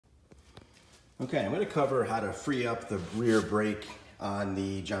Okay, I'm going to cover how to free up the rear brake on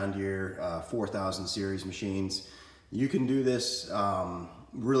the John Deere 4000 series machines. You can do this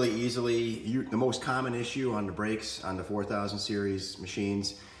really easily. The most common issue on the brakes on the 4000 series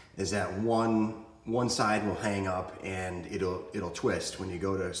machines is that one side will hang up and it'll twist. When you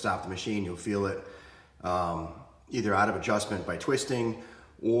go to stop the machine, you'll feel it either out of adjustment by twisting,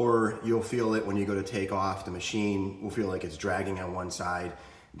 or you'll feel it when you go to take off. The machine will feel like it's dragging on one side.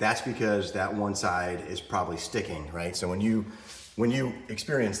 That's because that one side is probably sticking, right? So when you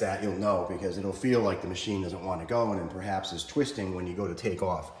experience that, you'll know, because it'll feel like the machine doesn't want to go, and then perhaps is twisting when you go to take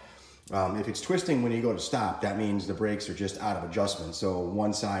off. If it's twisting when you go to stop, that means the brakes are just out of adjustment. So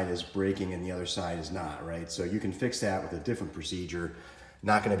one side is braking and the other side is not, right? So you can fix that with a different procedure.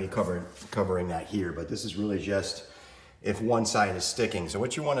 Not going to be covering that here, but this is really just if one side is sticking. So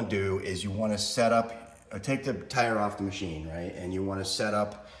what you want to do is you want to set up, take the tire off the machine, right? And you want to set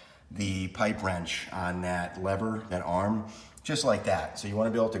up the pipe wrench on that lever, that arm, just like that. So you want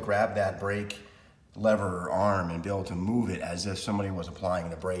to be able to grab that brake lever or arm and be able to move it as if somebody was applying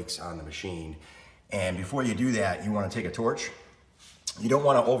the brakes on the machine. And before you do that, you want to take a torch. You don't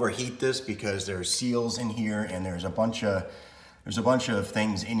want to overheat this because there's seals in here, and there's a bunch of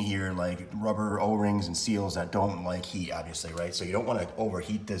things in here like rubber O-rings and seals that don't like heat, obviously, right? So you don't want to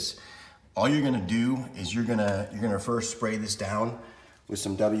overheat this. All you're gonna do is you're gonna first spray this down with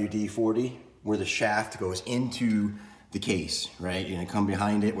some WD-40 where the shaft goes into the case, right? You're gonna come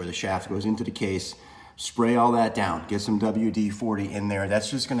behind it where the shaft goes into the case, spray all that down, get some WD-40 in there.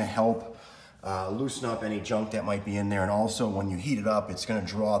 That's just gonna help loosen up any junk that might be in there. And also when you heat it up, it's gonna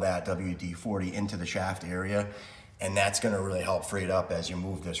draw that WD-40 into the shaft area, and that's gonna really help free it up as you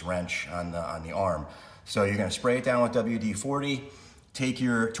move this wrench on the arm. So you're gonna spray it down with WD-40, take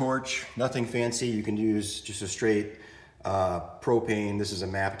your torch, nothing fancy. You can use just a straight propane. This is a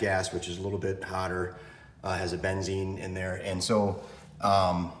MAP gas, which is a little bit hotter, has a benzene in there. And so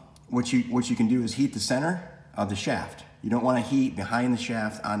what you can do is heat the center of the shaft. You don't wanna heat behind the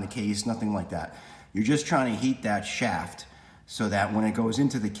shaft, on the case, nothing like that. You're just trying to heat that shaft so that when it goes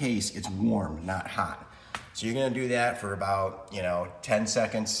into the case, it's warm, not hot. So you're gonna do that for about 10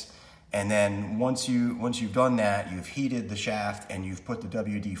 seconds. And then once you've done that, you've heated the shaft and you've put the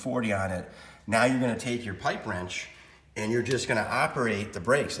WD-40 on it, now you're gonna take your pipe wrench and you're just gonna operate the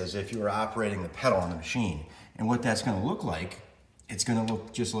brakes as if you were operating the pedal on the machine. And what that's gonna look like, it's gonna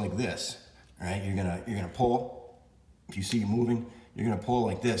look just like this, right? You're gonna pull. If you see it moving, you're gonna pull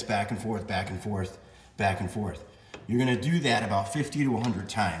like this, back and forth, back and forth, back and forth. You're gonna do that about 50 to 100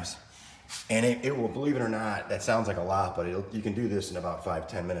 times. And it will, believe it or not, that sounds like a lot, but you can do this in about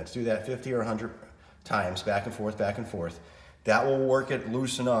 5-10 minutes. Do that 50 or 100 times, back and forth, back and forth. That will work it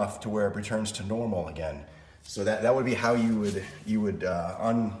loose enough to where it returns to normal again. So that would be how you would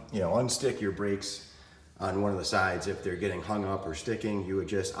unstick your brakes on one of the sides. If they're getting hung up or sticking, you would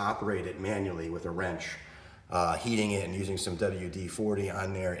just operate it manually with a wrench, heating it and using some WD-40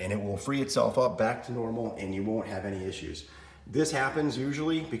 on there, and it will free itself up back to normal, and you won't have any issues. This happens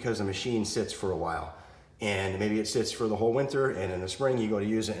usually because the machine sits for a while, and maybe it sits for the whole winter, and in the spring you go to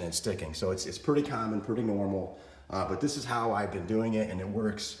use it and it's sticking. So it's pretty common, pretty normal, but this is how I've been doing it, and it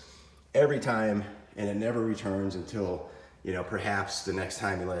works every time, and it never returns until perhaps the next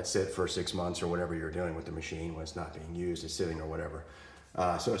time you let it sit for 6 months or whatever you're doing with the machine when it's not being used, it's sitting or whatever.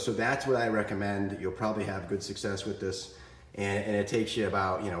 So that's what I recommend. You'll probably have good success with this. And it takes you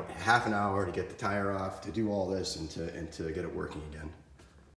about half an hour to get the tire off, to do all this, and to get it working again.